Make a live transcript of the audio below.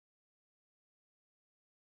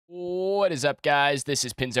What is up, guys? This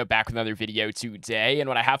is Pinzo back with another video today, and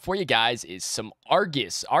what I have for you guys is some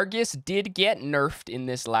Argus. Argus did get nerfed in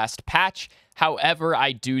this last patch. However,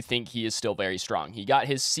 I do think he is still very strong. He got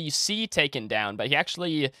his CC taken down, but he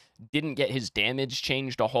actually didn't get his damage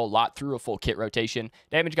changed a whole lot through a full kit rotation.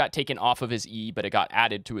 Damage got taken off of his E, but it got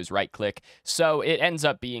added to his right click, so it ends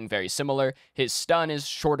up being very similar. His stun is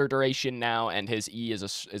shorter duration now, and his E is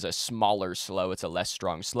a smaller slow. It's a less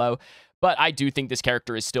strong slow. But I do think this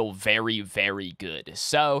character is still very, very good.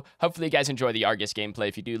 So hopefully you guys enjoy the Argus gameplay.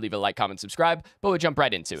 If you do, leave a like, comment, subscribe. But we'll jump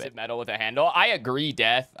right into it. Metal with a handle. I agree,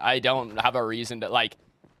 Death. I don't have a reason to, like,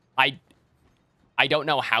 I don't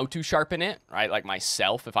know how to sharpen it, right? Like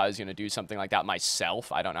myself, if I was going to do something like that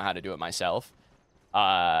myself, I don't know how to do it myself.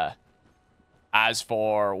 As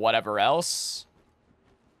for whatever else,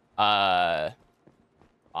 I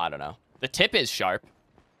don't know. The tip is sharp.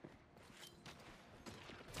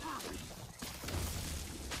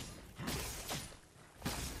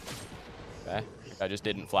 Okay, I just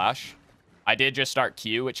didn't flash. I did just start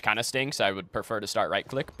Q, which kind of stinks. I would prefer to start right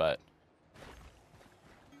click, but...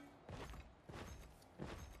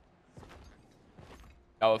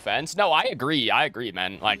 No offense. No, I agree. I agree,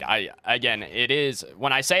 man. Like, again, it is...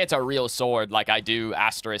 When I say it's a real sword, like, I do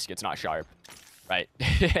asterisk it's not sharp. Right?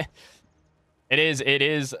 It is...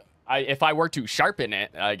 if I were to sharpen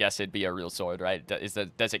it, I guess it'd be a real sword, right?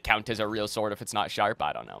 Does it count as a real sword if it's not sharp?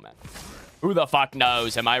 I don't know, man. Who the fuck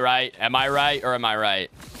knows? Am I right? Am I right or am I right?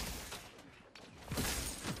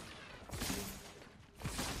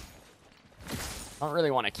 I don't really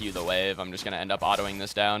want to Q the wave. I'm just going to end up autoing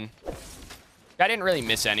this down. I didn't really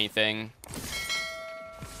miss anything.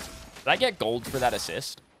 Did I get gold for that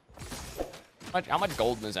assist? How much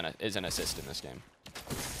gold is an assist in this game?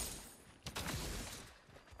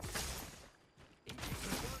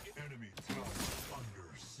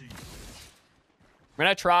 I'm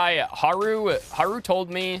gonna try Haru. Haru told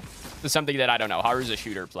me this is something that I don't know. Haru's a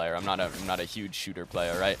shooter player. I'm not a huge shooter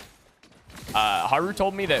player, right? Haru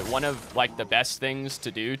told me that one of like the best things to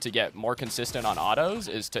do to get more consistent on autos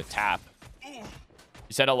is to tap. He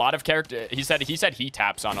said a lot of he said he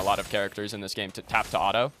taps on a lot of characters in this game to tap to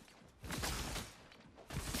auto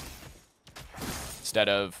instead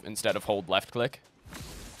of hold left click.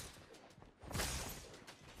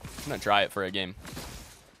 I'm gonna try it for a game.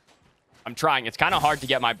 I'm trying. It's kind of hard to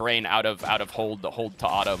get my brain out of hold to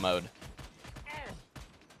auto mode.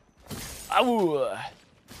 Ow.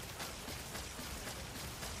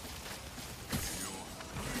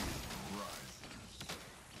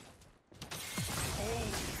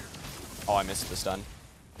 Oh, I missed the stun.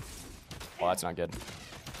 Oh, that's not good.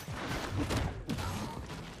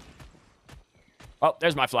 Oh,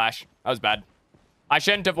 there's my flash. That was bad. I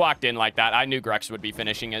shouldn't have walked in like that. I knew Grex would be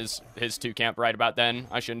finishing his 2 camp right about then.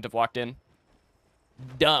 I shouldn't have walked in.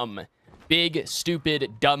 Dumb. Big, stupid,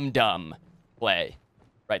 dumb play.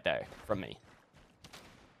 Right there from me.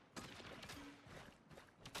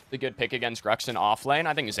 The good pick against Grux in off lane.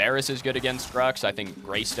 I think Xeris is good against Grux. I think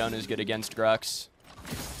Greystone is good against Grux.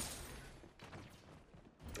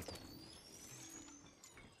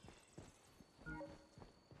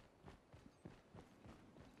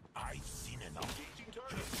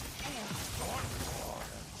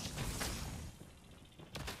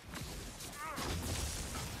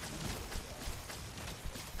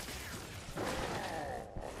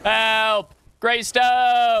 Help!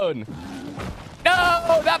 Greystone!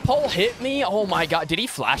 No! That pole hit me? Oh my god. Did he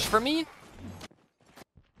flash for me?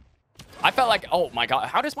 I felt like, oh my god.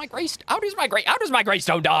 How does my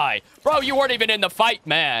Greystone die? Bro, you weren't even in the fight,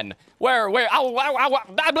 man. Where, how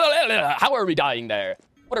are we dying there?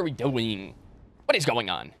 What are we doing? What is going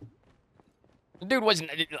on? The dude wasn't,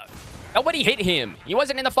 nobody hit him. He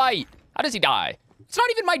wasn't in the fight. How does he die? It's not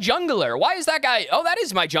even my jungler. Why is that guy? Oh, that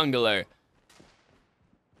is my jungler.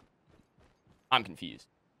 I'm confused.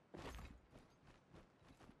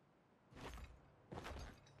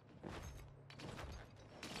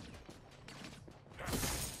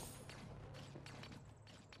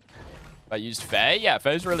 I used Faye? Yeah,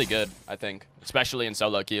 Faye's really good, I think. Especially in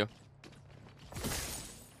solo queue.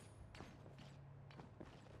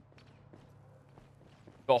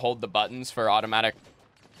 Go hold the buttons for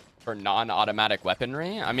non-automatic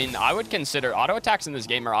weaponry. I mean, I would consider auto attacks in this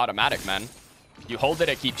game are automatic, man. You hold it,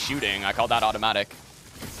 it keeps shooting. I call that automatic.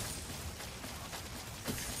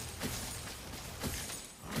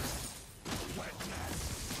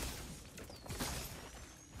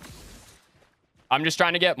 I'm just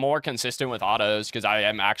trying to get more consistent with autos because I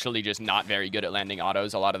am actually just not very good at landing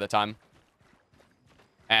autos a lot of the time.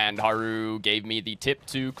 And Haru gave me the tip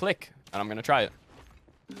to click, and I'm going to try it.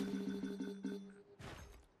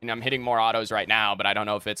 You know, I'm hitting more autos right now, but I don't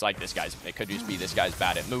know if it's like this guy's... It could just be this guy's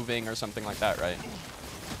bad at moving or something like that, right?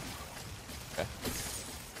 Okay.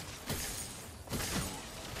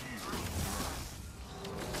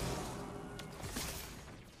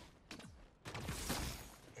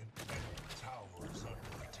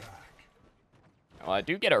 Well, I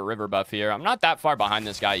do get a river buff here. I'm not that far behind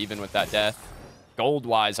this guy, even with that death.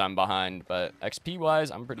 Gold-wise, I'm behind, but XP-wise,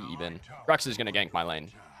 I'm pretty even. Grux is going to gank my lane.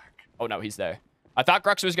 Oh, no, he's there. I thought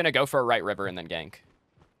Grux was going to go for a right river and then gank.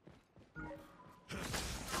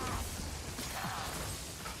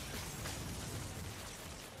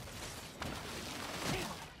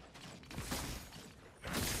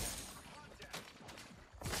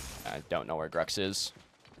 I don't know where Grux is.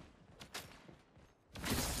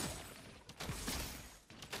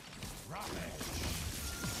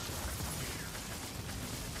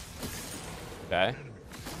 Okay.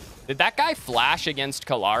 Did that guy flash against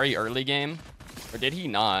Kalari early game? Or did he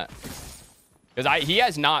not? Because he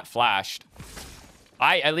has not flashed.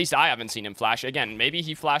 At least I haven't seen him flash. Again, maybe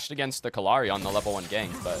he flashed against the Kalari on the level 1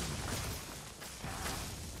 gank, but...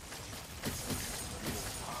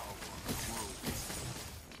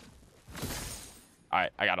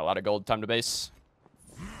 Alright, I got a lot of gold. Time to base.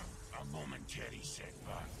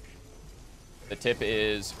 The tip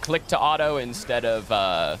is click to auto instead of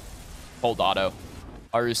hold auto.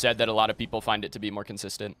 Aru said that a lot of people find it to be more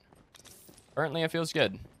consistent. Currently, it feels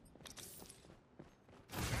good.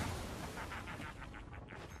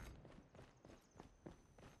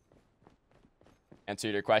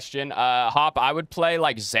 Answer your question. Hop, I would play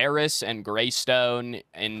like Xeris and Greystone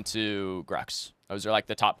into Grux. Those are like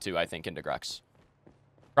the top 2, I think, into Grux.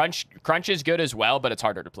 Crunch is good as well, but it's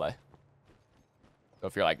harder to play. So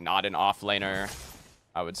if you're like not an offlaner,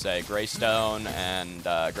 I would say Greystone and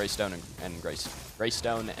Greystone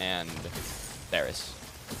and Xeris.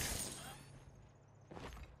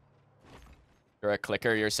 You're a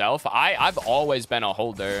clicker yourself. I've always been a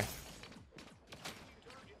holder.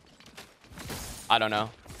 I don't know.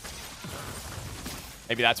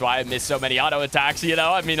 Maybe that's why I miss so many auto attacks, you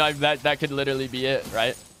know? I mean, that could literally be it,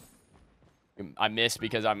 right? I miss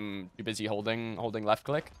because I'm too busy holding left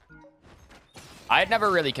click. I had never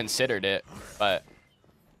really considered it, but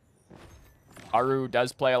Aru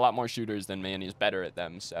does play a lot more shooters than me, and he's better at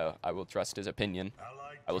them, so I will trust his opinion.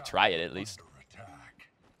 I will try it, at least.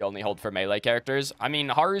 You only hold for melee characters. I mean,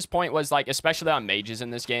 Haru's point was, like, especially on mages in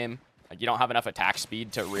this game, like, you don't have enough attack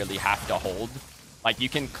speed to really have to hold. Like, you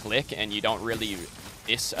can click, and you don't really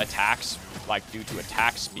miss attacks, like, due to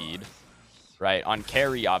attack speed, right? On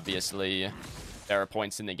carry, obviously, there are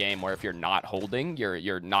points in the game where if you're not holding,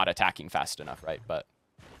 you're not attacking fast enough, right? But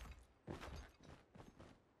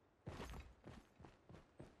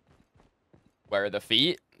where are the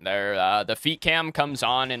feet? The feet cam comes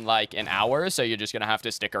on in like an hour, so you're just gonna have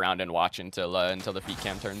to stick around and watch until the feet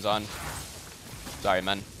cam turns on. Sorry,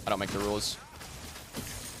 man. I don't make the rules.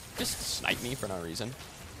 Just snipe me for no reason.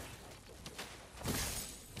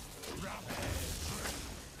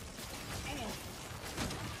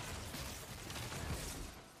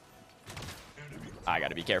 I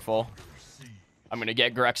gotta be careful. I'm gonna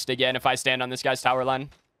get Gruxed again if I stand on this guy's tower line.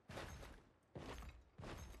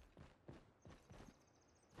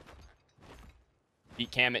 Beat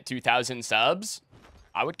Cam at 2,000 subs?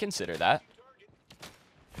 I would consider that.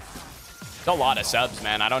 It's a lot of subs,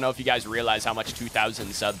 man. I don't know if you guys realize how much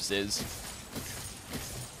 2,000 subs is.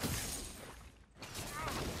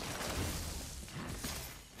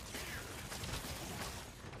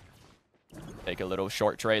 Take a little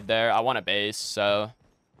short trade there. I want a base, so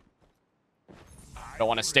I don't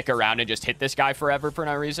want to stick around and just hit this guy forever for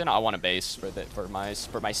no reason. I want a base for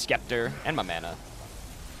my Scepter and my mana.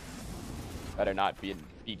 Better not be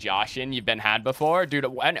Joshin. You've been had before, dude.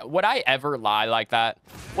 Would I ever lie like that?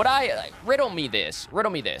 Would I riddle me this?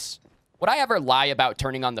 Riddle me this. Would I ever lie about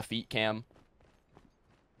turning on the feet cam?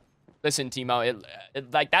 Listen, Timo,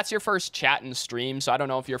 like that's your first chat and stream, so I don't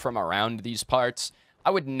know if you're from around these parts.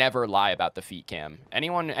 I would never lie about the feet cam.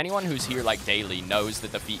 Anyone who's here like daily knows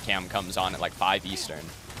that the feet cam comes on at like 5 Eastern.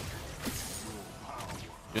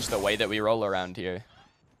 Just the way that we roll around here.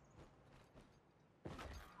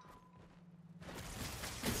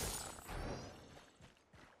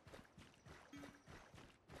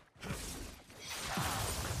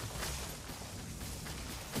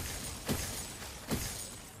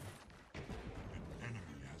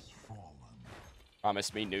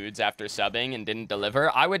 Promised me nudes after subbing and didn't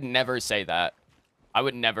deliver. I would never say that. I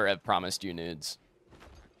would never have promised you nudes.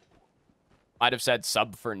 Might have said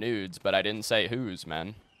sub for nudes, but I didn't say whose,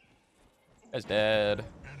 man. Guy's dead.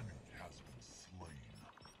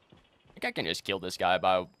 I think I can just kill this guy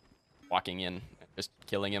by walking in. Just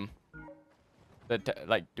killing him.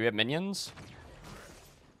 Like, do we have minions?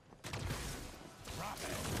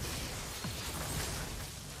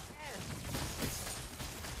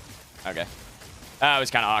 Okay. That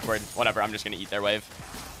was kind of awkward. Whatever, I'm just going to eat their wave.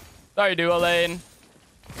 Sorry, duo lane.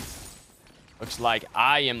 Looks like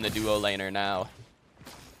I am the duo laner now.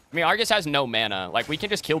 I mean, Argus has no mana. Like, we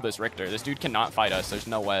can just kill this Richter. This dude cannot fight us. There's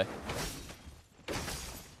no way.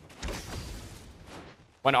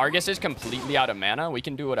 When Argus is completely out of mana, we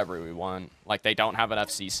can do whatever we want. Like, they don't have enough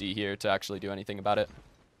CC here to actually do anything about it.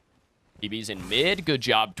 TB's in mid. Good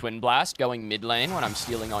job, Twin Blast, going mid lane when I'm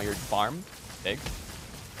stealing all your farm. Big.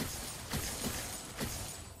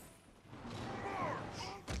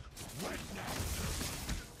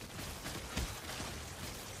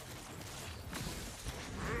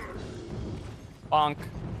 Bonk.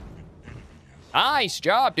 Nice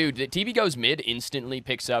job, dude. The TB goes mid, instantly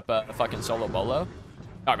picks up a fucking solo bolo.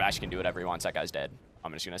 Bash can do whatever he wants. That guy's dead.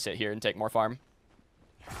 I'm just going to sit here and take more farm.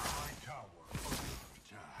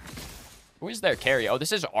 Who is their carry? Oh,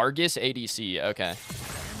 this is Argus ADC. Okay.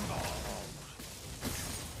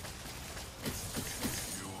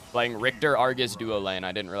 Playing Richter Argus duo lane.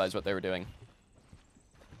 I didn't realize what they were doing.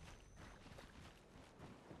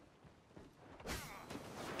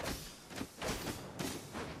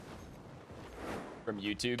 From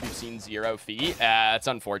YouTube, you've seen 0 feet. It's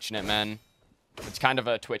unfortunate, man. It's kind of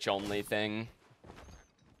a Twitch only thing.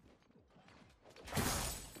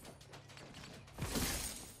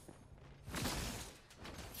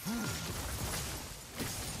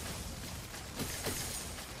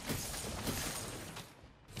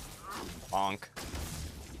 Bonk.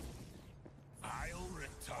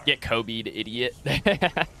 Get Kobe'd, idiot.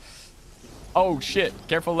 Oh shit.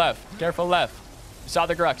 Careful left. Careful left. You saw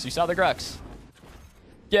the Grux. You saw the Grux.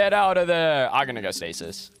 Get out of there. I'm gonna go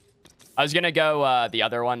Stasis. I was gonna go the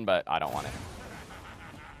other one, but I don't want it.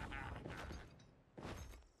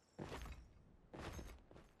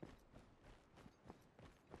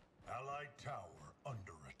 Allied tower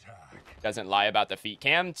under attack. Doesn't lie about the feet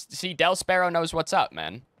cam. See, Del Sparrow knows what's up,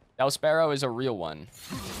 man. Del Sparrow is a real one.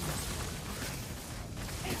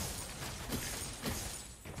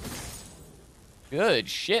 Good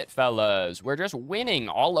shit, fellas. We're just winning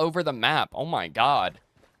all over the map. Oh my god.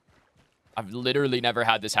 I've literally never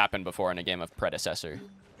had this happen before in a game of Predecessor.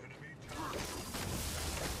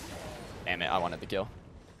 Damn it, I wanted the kill.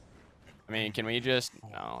 I mean, can we just...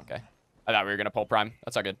 No, okay. I thought we were going to pull Prime.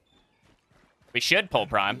 That's all good. We should pull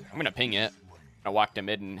Prime. I'm going to ping it. I'm going to walk to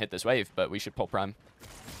mid and hit this wave, but we should pull Prime.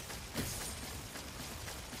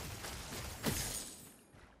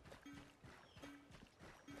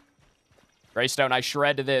 Greystone, I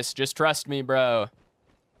shred this. Just trust me, bro.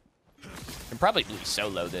 Can probably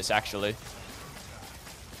solo this, actually.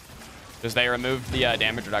 Because they removed the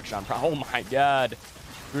damage reduction on Prime. Oh my god.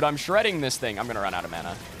 Dude, I'm shredding this thing. I'm going to run out of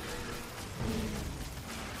mana.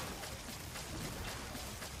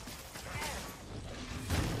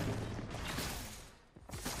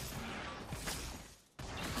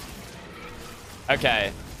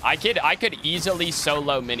 Okay. I could easily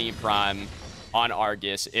solo mini Prime on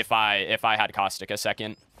Argus if I had caustica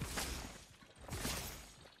second.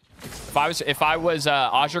 If I was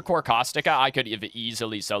Azure Core Caustica, I could have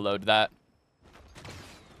easily soloed that.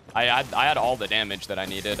 I had all the damage that I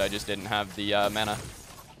needed. I just didn't have the mana.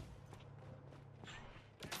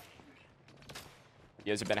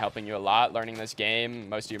 You guys have been helping you a lot learning this game.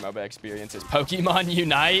 Most of your MOBA experience is Pokemon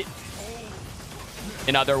Unite.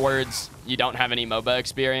 In other words, you don't have any MOBA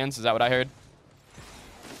experience. Is that what I heard?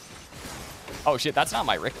 Oh shit, that's not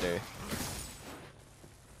my Richter.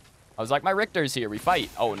 I was like, my Richter's here. We fight.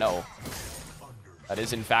 Oh no. That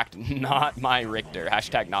is in fact not my Richter.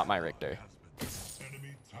 Hashtag not my Richter.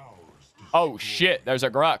 Oh shit, there's a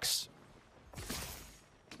Grux.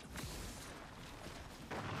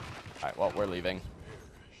 Alright, well, we're leaving.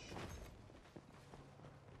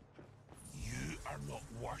 You are not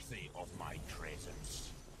worthy of my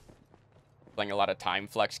presence. Playing a lot of Time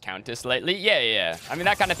Flex Countess lately? Yeah. I mean,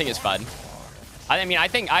 that kind of thing is fun.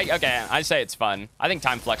 I say it's fun. I think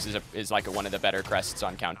Time Flex is like one of the better crests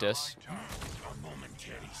on Countess.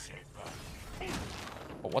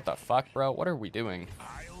 Oh, what the fuck, bro? What are we doing?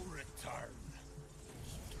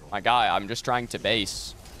 My guy, I'm just trying to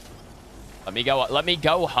base. Let me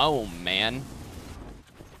go home, man.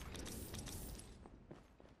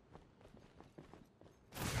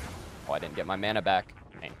 Oh, I didn't get my mana back.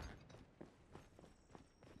 Dang.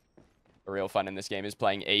 The real fun in this game is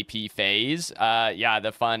playing AP phase. Yeah,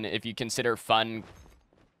 the fun, if you consider fun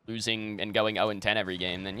losing and going 0-10 every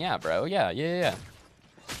game, then yeah, bro. Yeah.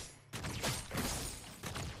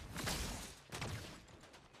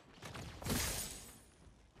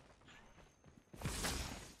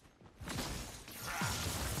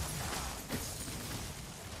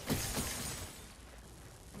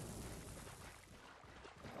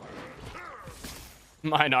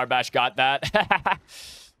 My Narbash got that.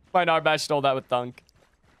 My Narbash stole that with Thunk.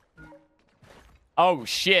 Oh,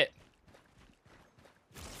 shit.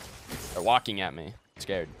 They're walking at me. I'm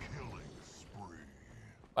scared.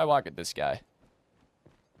 If I walk at this guy.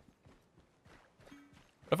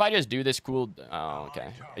 What if I just do this cool... Oh, okay.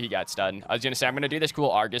 He got stunned. I was going to say, I'm going to do this cool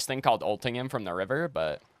Argus thing called ulting him from the river,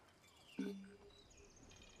 but...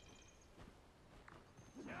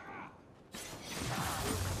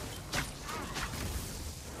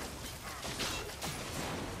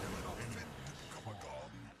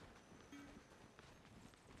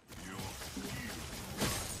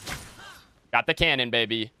 Got the cannon,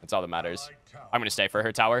 baby. That's all that matters. I'm going to stay for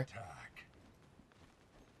her tower.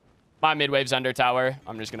 My mid wave's under tower.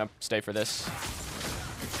 I'm just going to stay for this.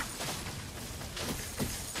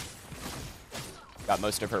 Got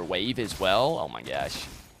most of her wave as well. Oh my gosh.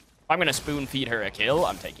 If I'm going to spoon feed her a kill,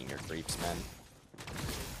 I'm taking your creeps, man.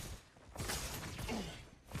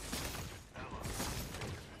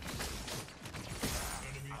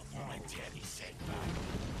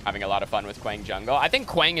 Having a lot of fun with Quang jungle. I think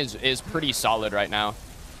Quang is pretty solid right now.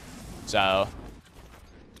 So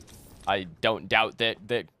I don't doubt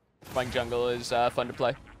that Quang jungle is fun to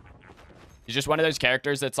play. He's just one of those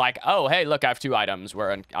characters that's like, oh, hey, look, I have 2 items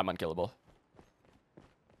where I'm unkillable.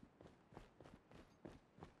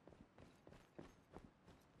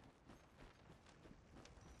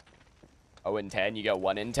 Oh, in 10, you go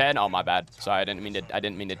 1 in 10. Oh, my bad. Sorry, I didn't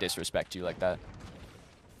mean to disrespect you like that.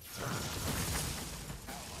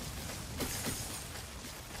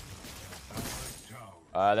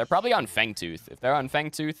 They're probably on Fangtooth. If they're on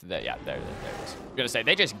Fangtooth, yeah, there it is. I'm gonna say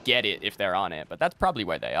they just get it if they're on it, but that's probably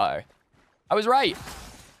where they are. I was right.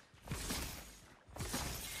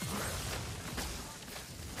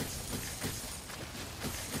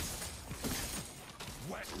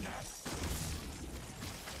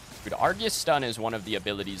 Dude, Argus stun is one of the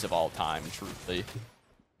abilities of all time, truthfully.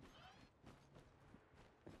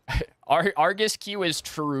 Argus Q is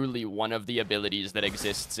truly one of the abilities that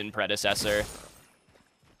exists in Predecessor.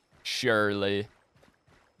 Surely.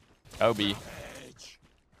 Obi.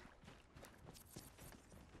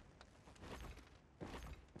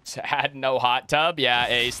 Had no hot tub? Yeah,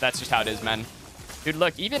 Ace. That's just how it is, man. Dude,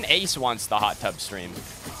 look. Even Ace wants the hot tub stream.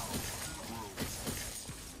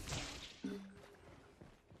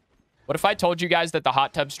 What if I told you guys that the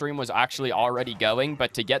hot tub stream was actually already going,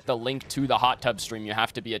 but to get the link to the hot tub stream, you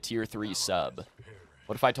have to be a tier 3 sub?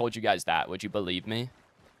 What if I told you guys that? Would you believe me?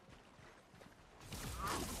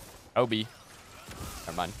 Obi.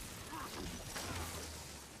 Never mind.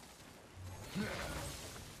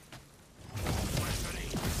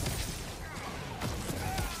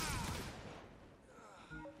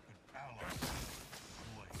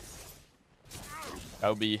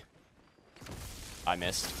 Obi. I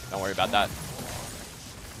missed. Don't worry about that.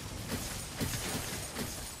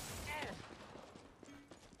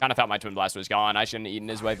 Kind of thought my Twin Blast was gone. I shouldn't have eaten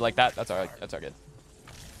his wave like that. That's all right. That's all good.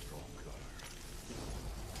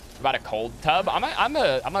 About a cold tub? I'm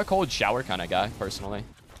a cold shower kind of guy, personally.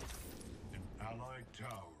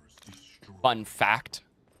 Fun fact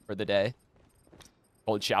for the day.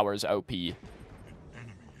 Cold showers OP.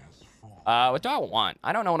 What do I want?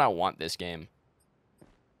 I don't know what I want this game.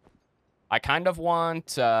 I kind of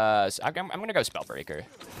want... I'm going to go Spellbreaker.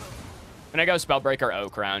 I'm going to go Spellbreaker O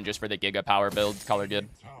Crown just for the Giga Power build. Color good.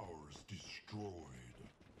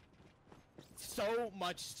 So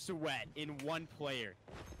much sweat in one player.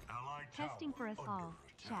 Testing for us all.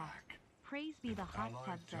 Chat. Praise be the hot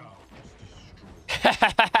tub zone.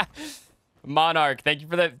 Monarch, thank you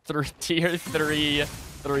for that tier 3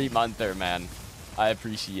 3-monther, man. I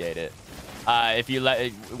appreciate it. If you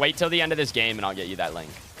wait till the end of this game and I'll get you that link.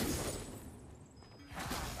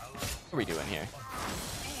 What are we doing here?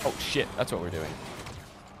 Oh shit, that's what we're doing.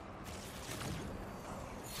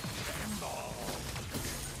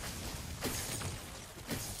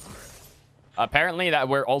 Apparently that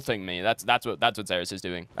we're ulting me. That's what Xeris is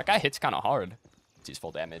doing. That guy hits kind of hard. He's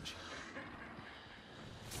full damage.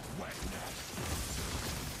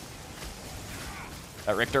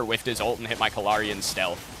 That Richter whiffed his ult and hit my Kalarian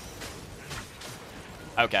stealth.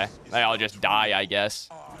 Okay, they all just die, I guess.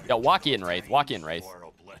 Yo, walk in Wraith. Walk in Wraith.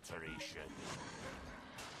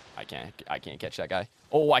 I can't catch that guy.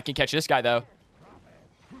 Oh, I can catch this guy though.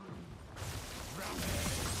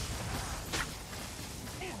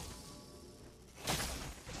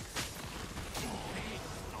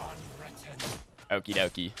 Okie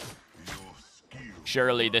dokie.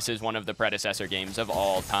 Surely this is one of the Predecessor games of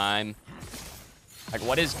all time. Like,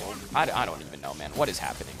 what is... I don't even know, man. What is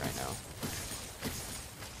happening right now?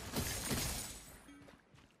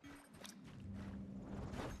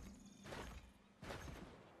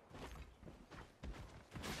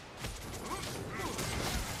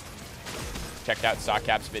 checked out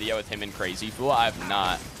Sockcap's video with him and Crazy Fool. I have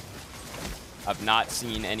not. I've not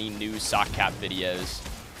seen any new Sockcap videos.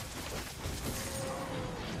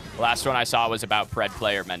 The last one I saw was about Pred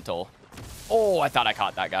Player Mental. Oh, I thought I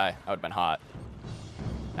caught that guy. That would have been hot.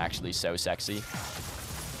 Actually, so sexy.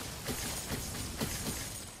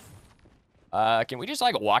 Can we just,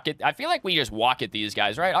 like, walk it? I feel like we just walk at these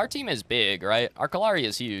guys, right? Our team is big, right? Our Kalari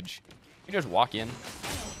is huge. We just walk in.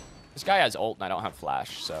 This guy has ult, and I don't have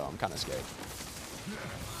flash, so I'm kind of scared.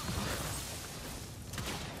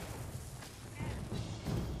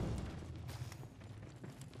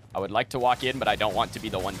 I would like to walk in, but I don't want to be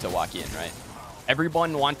the one to walk in, right?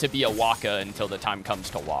 Everyone want to be a walker until the time comes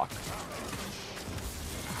to walk.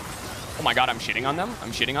 Oh my god, I'm shitting on them.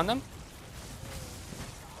 I'm shitting on them.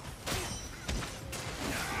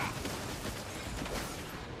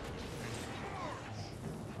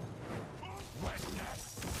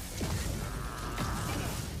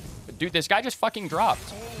 But dude, this guy just fucking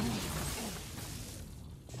dropped.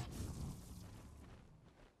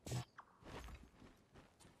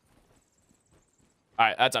 All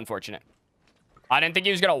right, that's unfortunate. I didn't think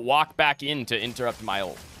he was going to walk back in to interrupt my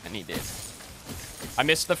ult, and he did. I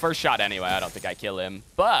missed the first shot anyway. I don't think I kill him,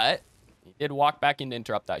 but he did walk back in to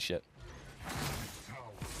interrupt that shit.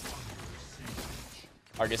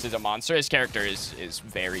 Argus is a monster. His character is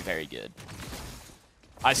very, very good.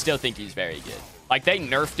 I still think he's very good. Like, they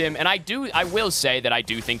nerfed him, and I will say that I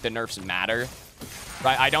do think the nerfs matter.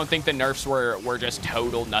 Right? I don't think the nerfs were just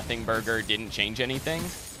total nothing burger, didn't change anything.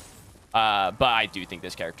 But I do think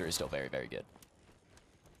this character is still very, very good.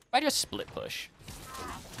 I just split push.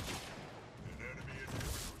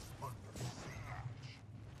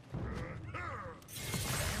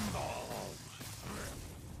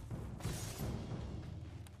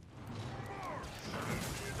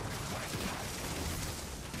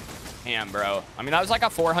 Damn, bro. I mean, that was like a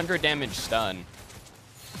 400 damage stun.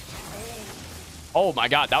 Oh my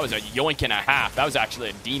god, that was a yoink and a half. That was actually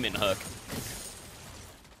a demon hook.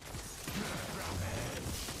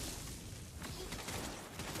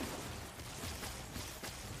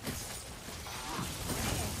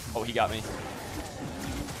 Oh, he got me.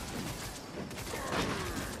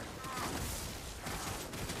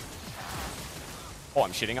 Oh,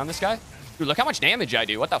 I'm shitting on this guy? Dude, look how much damage I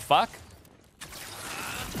do. What the fuck?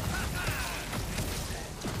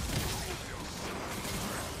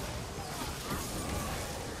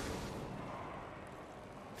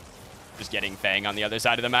 Just getting Fang on the other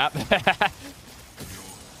side of the map.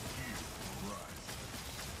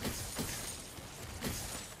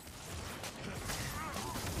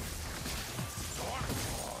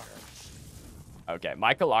 Okay,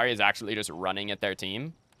 my Kalari is actually just running at their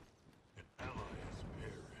team.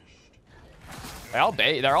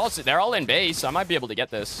 They're all in base. I might be able to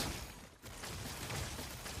get this.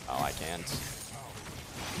 Oh, I can't.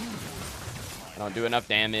 I don't do enough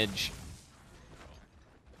damage.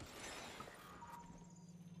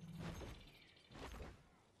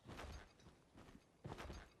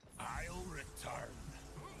 I'll return.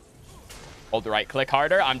 Hold the right click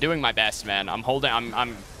harder. I'm doing my best, man. I'm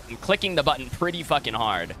clicking the button pretty fucking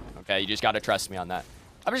hard. Okay, you just gotta trust me on that.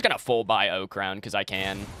 I'm just gonna full buy O crown because I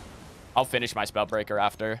can. I'll finish my spellbreaker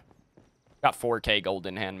after. Got 4k gold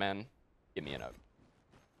in hand, man. Give me an oak.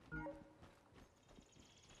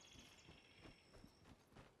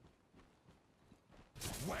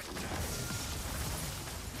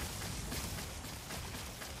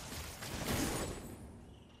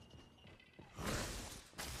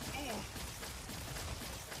 Oh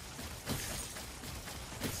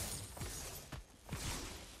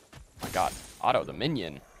my god, auto the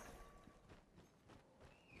minion.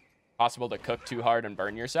 Possible to cook too hard and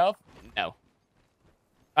burn yourself? No.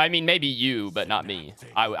 I mean, maybe you, but not me.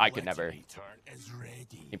 I could never.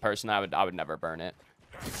 Me personally, I would never burn it.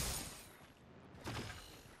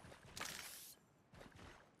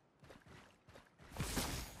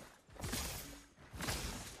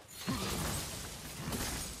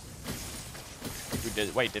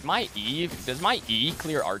 Wait, does my E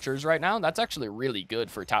clear archers right now? That's actually really good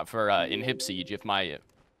for inhib siege if my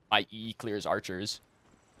E clears archers.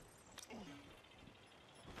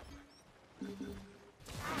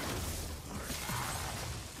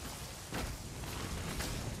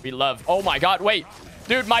 We love. Oh my god, wait.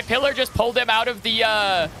 Dude, my pillar just pulled him out of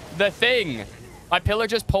the thing. My pillar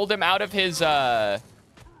just pulled him out of his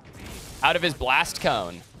blast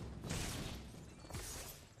cone.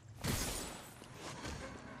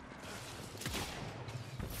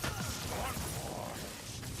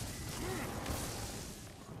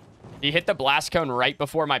 He hit the blast cone right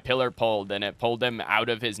before my pillar pulled, and it pulled him out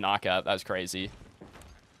of his knockup. That was crazy.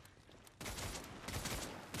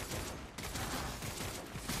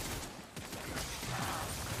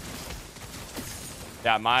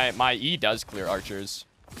 Yeah, my E does clear archers.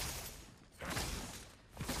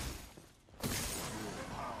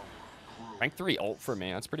 Rank 3 ult for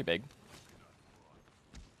me. That's pretty big.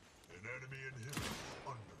 An enemy inhibitor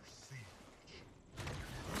under siege.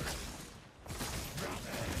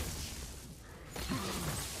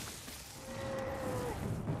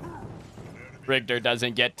 Richter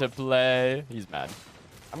doesn't get to play. He's mad.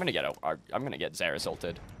 I'm gonna get Xerath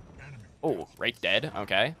ulted. Oh, Wraith dead.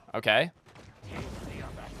 Okay, okay.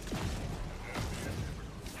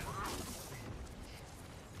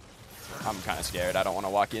 I'm kind of scared. I don't want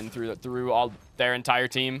to walk in through all their entire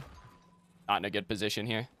team. Not in a good position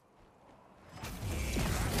here.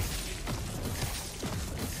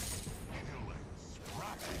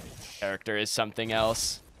 Character is something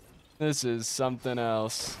else. This is something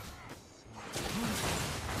else.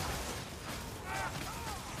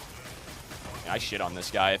 I shit on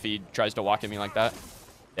this guy if he tries to walk at me like that.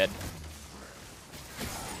 Dead.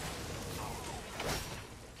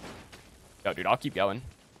 Yo, dude, I'll keep going.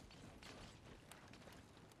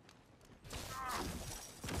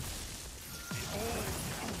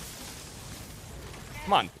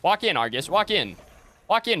 Come on, walk in, Argus. Walk in.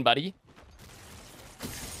 Walk in, buddy.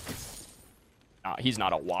 Oh, he's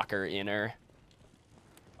not a walker-inner.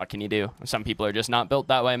 What can you do? Some people are just not built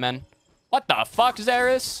that way, man. What the fuck,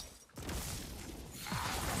 Xerath?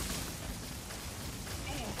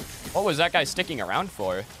 What was that guy sticking around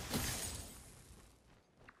for?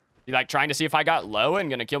 You like trying to see if I got low and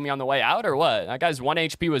gonna kill me on the way out or what? That guy's 1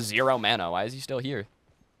 HP with 0 mana. Why is he still here?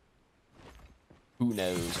 Who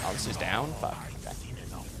knows? Oh, this is down? Fuck. Okay.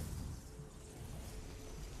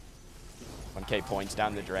 1k points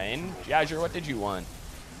down the drain. Jazzer, what did you want?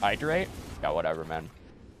 Hydrate? Yeah, whatever, man.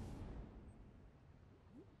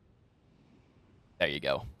 There you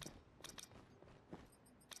go.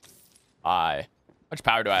 How much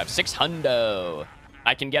power do I have? 600.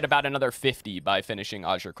 I can get about another 50 by finishing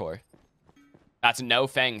Azure Core. That's no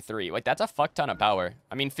Fang 3. Wait, that's a fuck ton of power.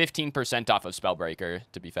 I mean, 15% off of Spellbreaker,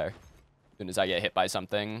 to be fair. As soon as I get hit by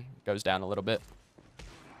something, it goes down a little bit.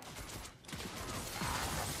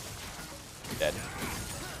 Dead.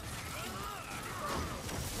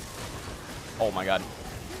 Oh my god.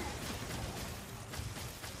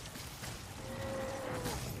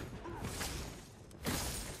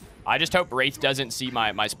 I just hope Wraith doesn't see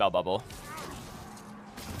my spell bubble.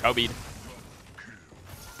 Go bead.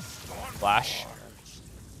 Flash.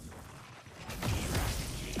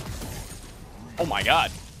 Oh my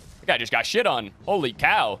god. That guy just got shit on. Holy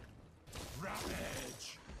cow.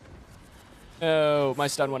 Oh, my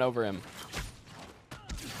stun went over him.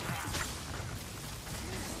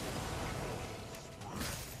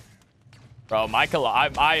 Bro,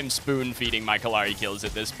 I am spoon feeding my Kalari kills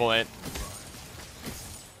at this point.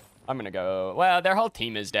 I'm gonna go. Well, their whole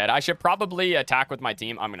team is dead. I should probably attack with my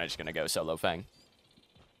team. I'm just gonna go solo Fang.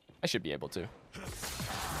 I should be able to.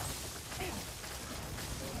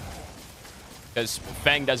 Because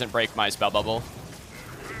Fang doesn't break my spell bubble.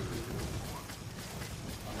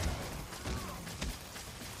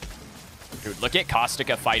 Dude, look at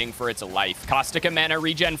Caustica fighting for its life. Caustica mana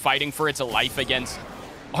regen fighting for its life against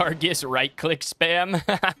Argus right-click spam.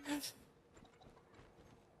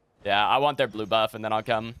 Yeah, I want their blue buff, and then I'll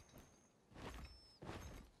come.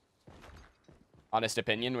 Honest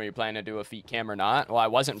opinion, were you planning to do a feat cam or not? Well, I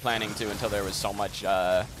wasn't planning to until there was so much,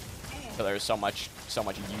 so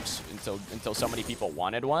much use, until so many people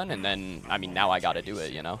wanted one, and then, I mean, now I gotta do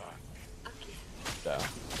it, you know? So,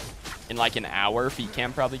 in like an hour, feat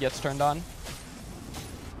cam probably gets turned on.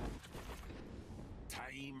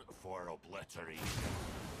 Time for obliteration.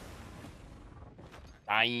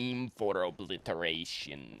 Time for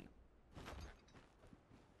obliteration.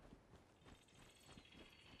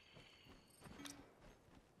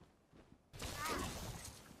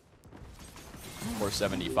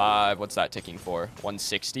 $475. What's that ticking for?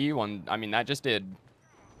 160. I mean, that just did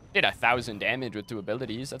 1,000 damage with 2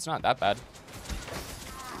 abilities. That's not that bad.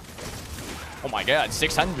 Oh my god,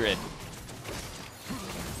 600.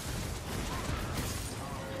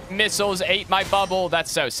 Missiles ate my bubble.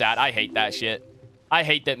 That's so sad. I hate that shit. I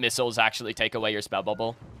hate that missiles actually take away your spell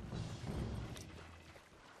bubble.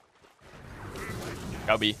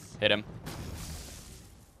 Gobi, hit him.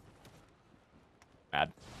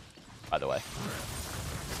 Mad, by the way.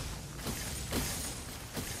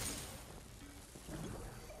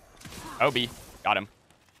 Gobi, got him.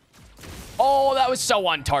 Oh, that was so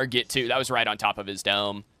on target, too. That was right on top of his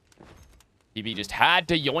dome. PB just had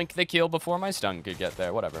to yoink the kill before my stun could get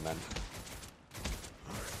there. Whatever, man.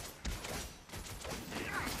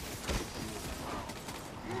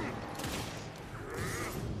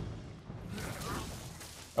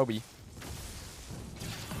 Obi.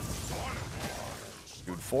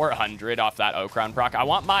 400 off that O Crown proc. I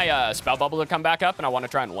want my spell bubble to come back up, and I want to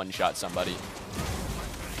try and one-shot somebody.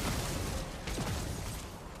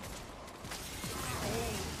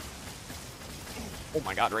 Oh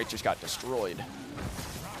my god, Wraith just got destroyed.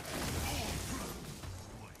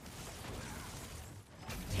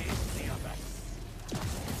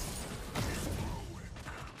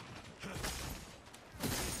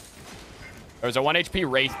 There's a 1 HP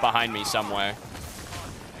Wraith behind me somewhere.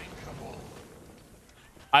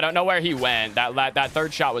 I don't know where he went. That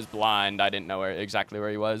third shot was blind. I didn't know exactly where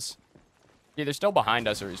he was. Either still behind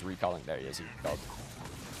us or he's recalling. There he is. He recalled.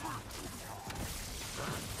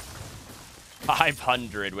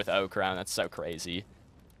 500 with O Crown. That's so crazy.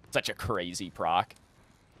 Such a crazy proc.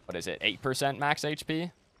 What is it? 8% max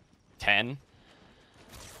HP? 10?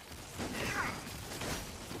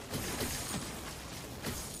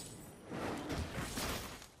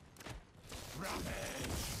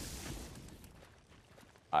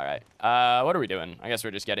 All right. What are we doing? I guess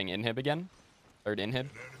we're just getting inhib again. Third inhib.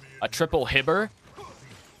 A triple hibber.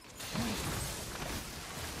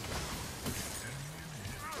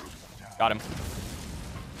 Got him.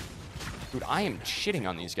 Dude, I am shitting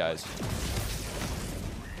on these guys.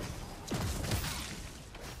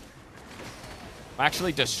 I'm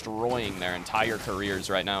actually destroying their entire careers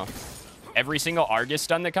right now. Every single Argus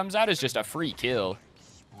stun that comes out is just a free kill.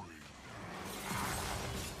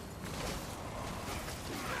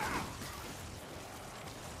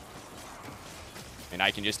 And I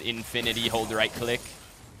can just infinity hold the right click.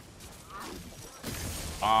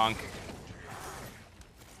 Bonk.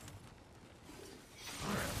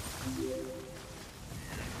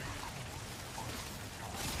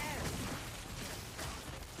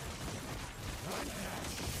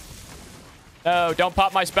 No, don't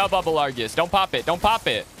pop my spell bubble, Argus. Don't pop it. Don't pop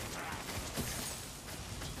it.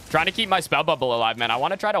 Trying to keep my spell bubble alive, man. I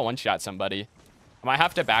want to try to one-shot somebody. I might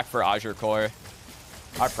have to back for Azure Core.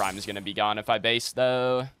 Our prime is going to be gone if I base,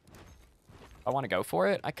 though. I want to go for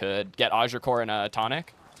it. I could get Azure Core and a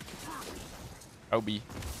tonic. Obi.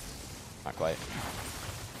 Not quite.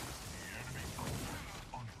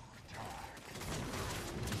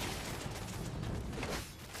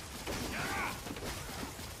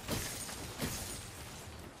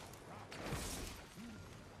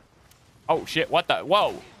 Oh, shit. What the?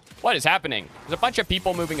 Whoa. What is happening? There's a bunch of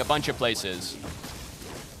people moving a bunch of places.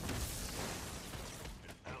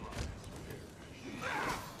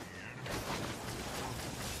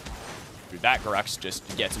 Dude, that Grux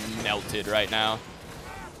just gets melted right now.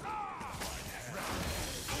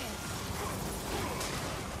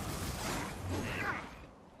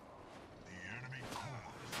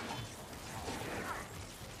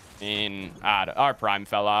 Our prime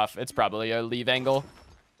fell off. It's probably a leave angle.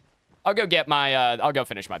 I'll go get my, I'll go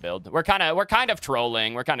finish my build. We're kind of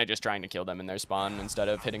trolling. We're kind of just trying to kill them in their spawn instead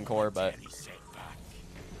of hitting core, but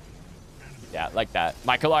yeah, like that.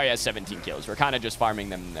 My Kallari has 17 kills. We're kind of just farming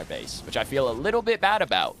them in their base, which I feel a little bit bad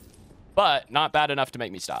about, but not bad enough to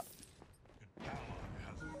make me stop. All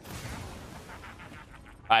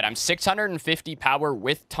right, I'm 650 power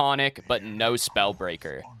with tonic, but no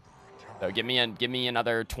spellbreaker. So give me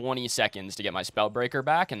another 20 seconds to get my spellbreaker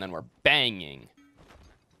back, and then we're banging.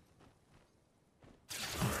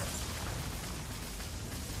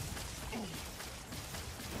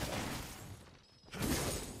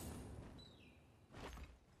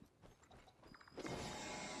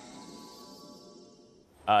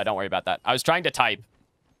 Don't worry about that. I was trying to type.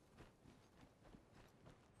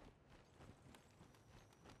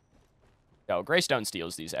 Yo, Greystone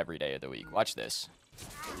steals these every day of the week. Watch this.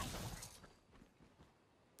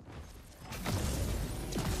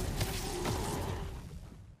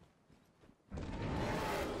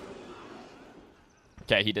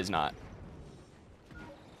 Okay, he does not.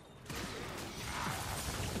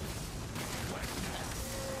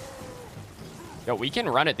 Yo, we can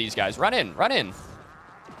run at these guys. Run in, run in.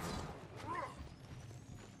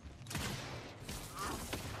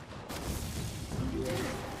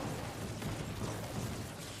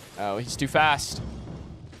 Oh, he's too fast.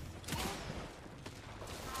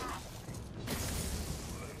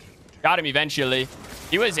 Got him eventually.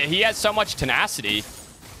 He has so much tenacity.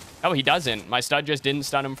 Oh, he doesn't. My stud just didn't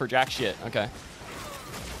stun him for jack shit. Okay.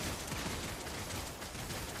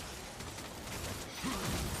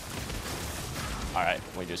 All right,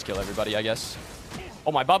 we just kill everybody, I guess.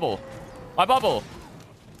 Oh, my bubble. My bubble.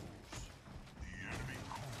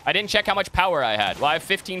 I didn't check how much power I had. Well, I have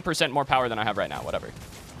 15% more power than I have right now. Whatever.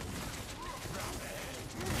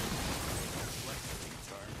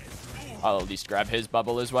 I'll at least grab his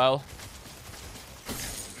bubble as well.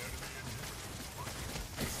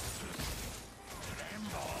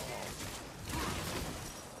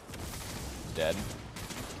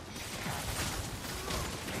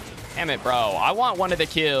 Damn it, bro. I want one of the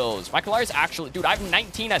kills. My Kalari's actually... Dude, I have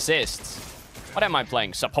 19 assists. What am I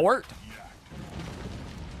playing? Support?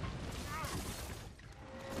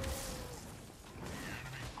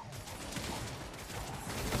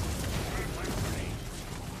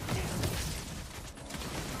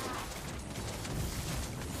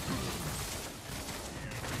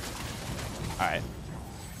 Alright.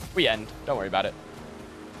 We end. Don't worry about it.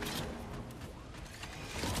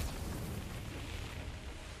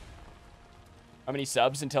 How many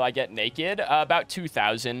subs until I get naked? About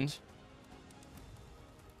 2,000.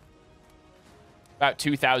 About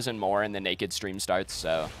 2,000 more and the naked stream starts,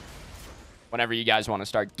 so... Whenever you guys want to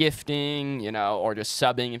start gifting, you know, or just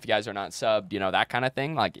subbing if you guys are not subbed, you know, that kind of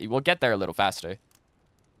thing. Like, we'll get there a little faster.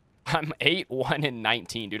 I'm 8, 1, and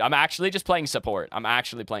 19, dude. I'm actually just playing support. I'm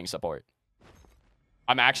actually playing support.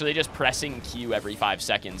 I'm actually just pressing Q every 5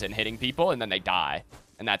 seconds and hitting people, and then they die.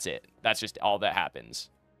 And that's it. That's just all that happens.